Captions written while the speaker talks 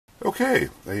Okay,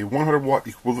 a 100 watt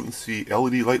equivalency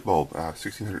LED light bulb,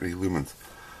 1680 lumens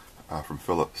from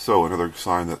Philips. So another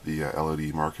sign that the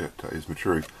LED market is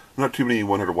maturing. Not too many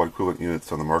 100 watt equivalent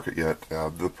units on the market yet.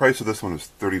 The price of this one is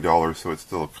 $30, so it's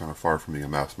still kind of far from being a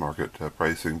mass market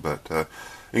pricing, but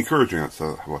encouraging. It's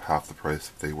about half the price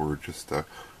if they were just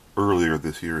earlier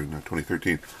this year in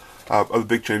 2013. A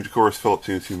big change, of course, Philips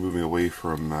seems to be moving away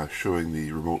from showing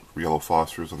the remote yellow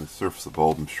phosphors on the surface of the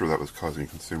bulb. I'm sure that was causing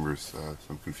consumers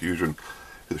some confusion.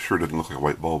 It sure didn't look like a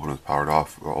white bulb when it was powered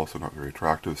off, also not very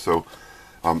attractive. So,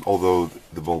 although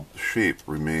the bulb shape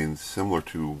remains similar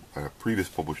to a previous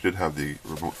bulb which did have the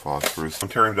remote phosphors, when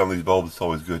tearing down these bulbs, it's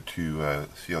always good to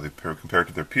see how they compare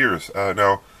to their peers.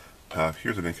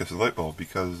 Here's an incandescent light bulb,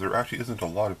 because there actually isn't a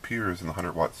lot of peers in the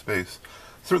 100 watt space.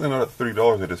 Certainly not at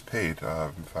 $30 I just paid.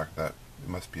 In fact, that it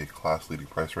must be a class-leading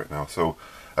price right now. So,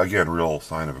 again, real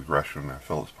sign of aggression on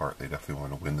Philips' part. They definitely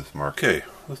want to win this market. Okay,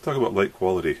 let's talk about light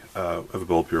quality. I have a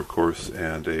bulb here, of course,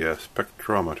 and a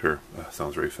spectrometer.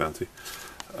 Sounds very fancy.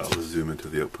 Let's zoom into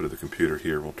the output of the computer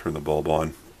here. We'll turn the bulb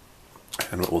on,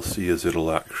 and what we'll see is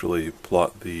it'll actually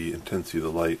plot the intensity of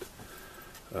the light.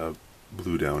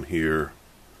 Blue down here,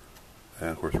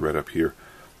 and of course red up here.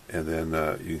 And then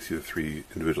you can see the three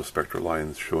individual spectral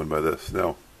lines shown by this.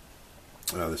 Now,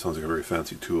 this sounds like a very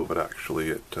fancy tool, but actually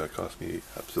it cost me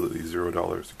absolutely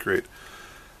 $0 to create.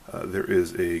 There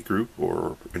is a group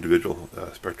or individual,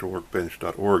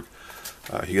 spectralworkbench.org.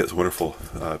 He gets a wonderful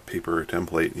paper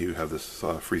template. You have this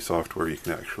free software. You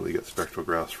can actually get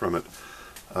spectrographs from it.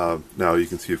 Now you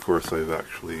can see, of course, I've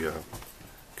actually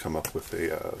come up with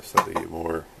a slightly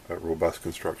more robust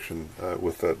construction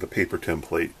with the paper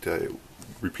template.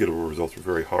 Repeatable results are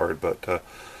very hard, but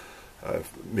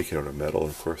making it out of metal,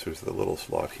 and of course there's the little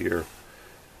slot here,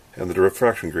 and the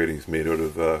diffraction grating is made out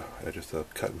of just a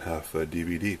cut in half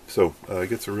DVD. So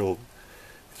it's a real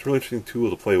interesting tool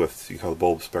to play with, see how the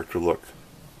bulb spectra look.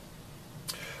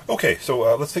 Okay,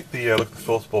 so let's take the look at the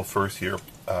Philips bulb first here.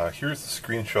 Here's the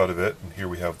screenshot of it, and here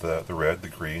we have the red, the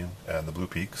green, and the blue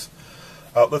peaks.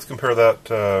 Let's compare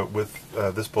that with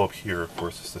this bulb here. Of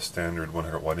course, it's the standard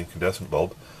 100 watt incandescent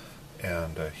bulb.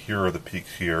 And here are the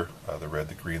peaks here, the red,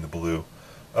 the green, the blue.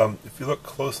 If you look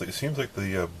closely, it seems like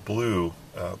the blue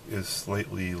is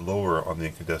slightly lower on the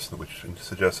incandescent, which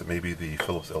suggests that maybe the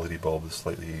Philips LED bulb is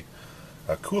slightly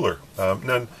cooler. And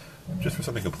then, just for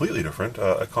something completely different,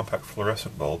 a compact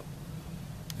fluorescent bulb.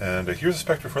 And here's a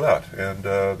spectra for that. And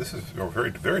this is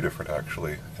very, very different,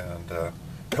 actually. And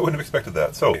I wouldn't have expected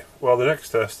that. So, well, the next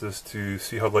test is to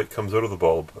see how light comes out of the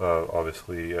bulb.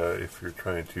 Obviously, if you're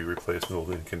trying to replace an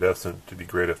old incandescent, it'd be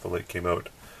great if the light came out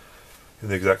in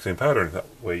the exact same pattern. That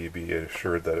way you'd be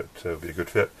assured that it would be a good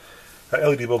fit.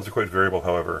 LED bulbs are quite variable,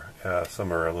 however.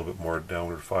 Some are a little bit more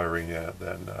downward firing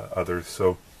than others.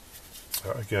 So,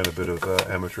 again, a bit of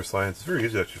amateur science. It's very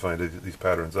easy to actually find these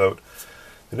patterns out.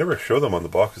 They never show them on the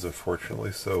boxes,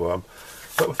 unfortunately. So,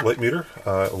 but with the light meter,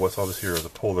 what's obvious here is a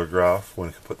polar graph.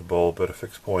 One can put the bulb at a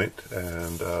fixed point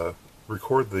and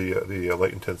record the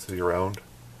light intensity around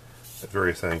at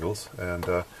various angles. And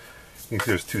you can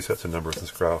see there's two sets of numbers in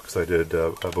this graph, because I did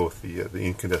both the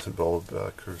incandescent bulb,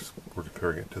 because we're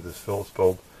comparing it to this Philips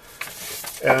bulb.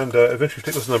 And eventually you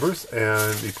take those numbers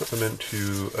and you put them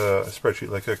into a spreadsheet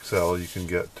like Excel. You can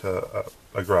get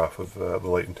a graph of the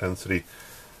light intensity.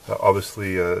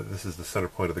 Obviously, this is the center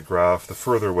point of the graph. The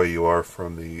further away you are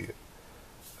from the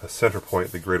center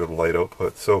point, the greater the light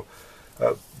output. So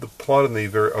the plot on the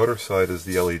very outer side is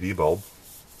the LED bulb,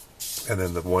 and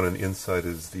then the one on the inside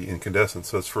is the incandescent.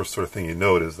 So that's the first sort of thing you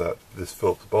note, is that this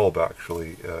Philips bulb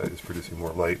actually is producing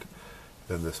more light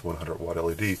than this 100 watt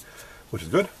LED, which is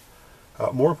good.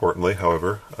 More importantly,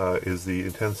 however, is the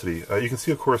intensity. You can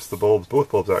see, of course, both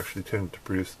bulbs actually tend to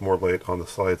produce more light on the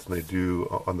sides than they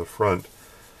do on the front.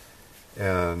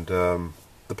 And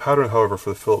the pattern, however,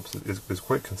 for the Philips is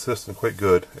quite consistent, quite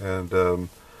good. And the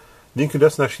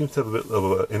incandescent actually seems to have a bit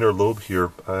of an inner lobe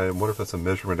here. I wonder if that's a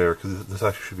measurement error, because this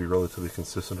actually should be relatively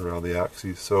consistent around the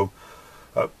axes. So,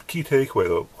 key takeaway,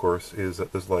 though, of course, is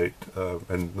that this light,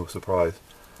 and no surprise,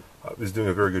 is doing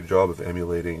a very good job of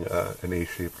emulating an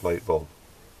A-shaped light bulb.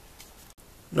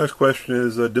 Next question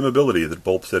is dimmability. The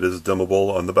bulb set is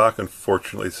dimmable. On the back,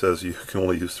 unfortunately, it says you can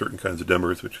only use certain kinds of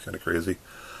dimmers, which is kind of crazy.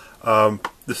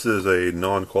 This is a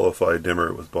non-qualified dimmer.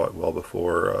 It was bought well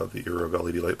before the era of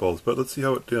LED light bulbs, but let's see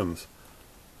how it dims.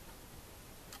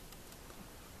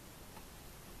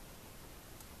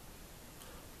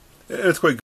 It's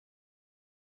quite good.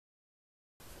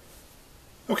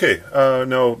 Okay,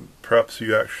 now perhaps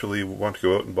you actually want to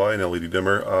go out and buy an LED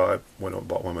dimmer. I went out and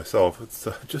bought one myself. It's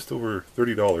just over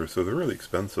 $30, so they're really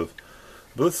expensive.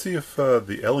 But let's see if the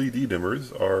LED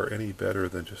dimmers are any better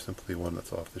than just simply one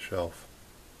that's off the shelf.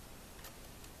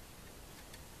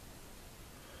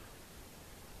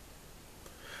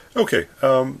 Okay,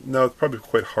 now it's probably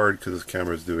quite hard because this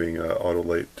camera is doing auto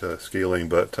light scaling,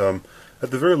 but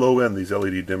at the very low end, these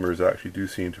LED dimmers actually do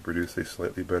seem to produce a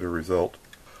slightly better result.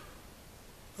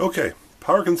 Okay,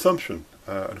 power consumption.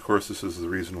 And of course, this is the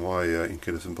reason why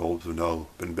incandescent bulbs have now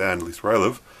been banned, at least where I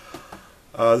live.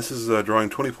 This is drawing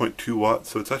 20.2 watts,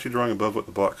 so it's actually drawing above what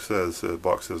the box says. The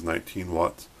box says 19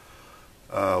 watts.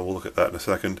 We'll look at that in a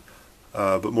second.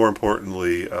 But more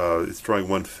importantly, it's drawing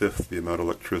 1/5 the amount of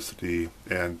electricity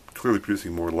and clearly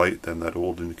producing more light than that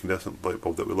old incandescent light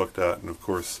bulb that we looked at. And of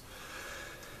course,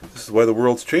 this is why the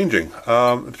world's changing.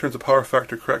 In terms of power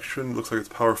factor correction, it looks like it's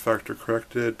power factor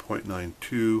corrected,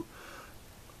 0.92.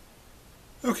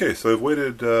 Okay, so I've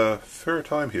waited a fair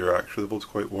time here actually. The bulb's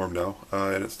quite warm now,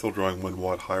 and it's still drawing 1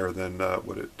 watt higher than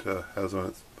what it has on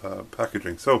its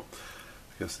packaging. So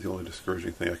I guess the only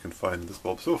discouraging thing I can find in this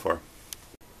bulb so far.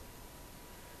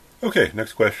 Okay,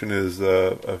 next question is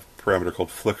a parameter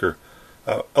called flicker.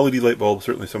 LED light bulbs,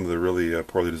 certainly some of the really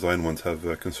poorly designed ones,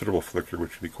 have considerable flicker,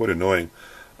 which can be quite annoying.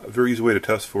 A very easy way to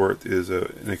test for it is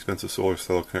an inexpensive solar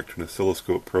cell connector and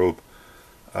oscilloscope probe.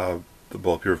 The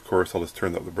bulb here, of course, I'll just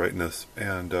turn up the brightness,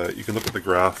 and you can look at the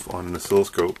graph on an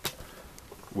oscilloscope,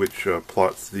 which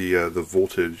plots the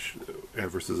voltage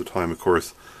versus the time, of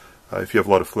course. If you have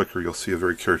a lot of flicker, you'll see a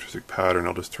very characteristic pattern.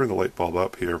 I'll just turn the light bulb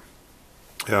up here,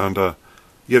 and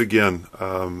yet again,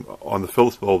 on the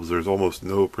Philips bulbs, there's almost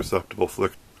no perceptible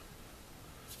flicker.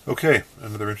 Okay,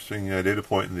 another interesting data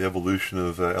point in the evolution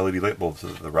of LED light bulbs,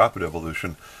 the rapid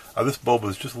evolution. This bulb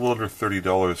is just a little under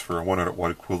 $30 for a 100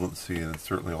 watt equivalency, and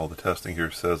certainly all the testing here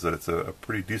says that it's a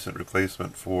pretty decent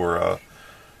replacement for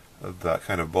that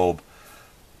kind of bulb.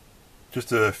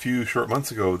 Just a few short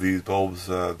months ago, these bulbs,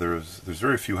 there's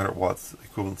very few 100 watts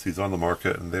equivalencies on the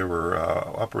market, and they were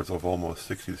upwards of almost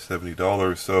 $60 to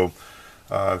 $70. So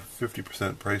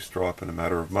 50% price drop in a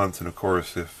matter of months, and of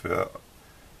course, if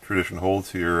tradition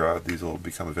holds here, these will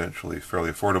become eventually fairly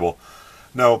affordable.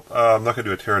 Now, I'm not going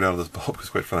to do a tear down of this bulb because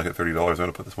quite frankly at $30 I'm going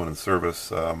to put this one in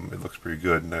service. It looks pretty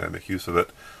good and I make use of it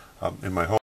in my home.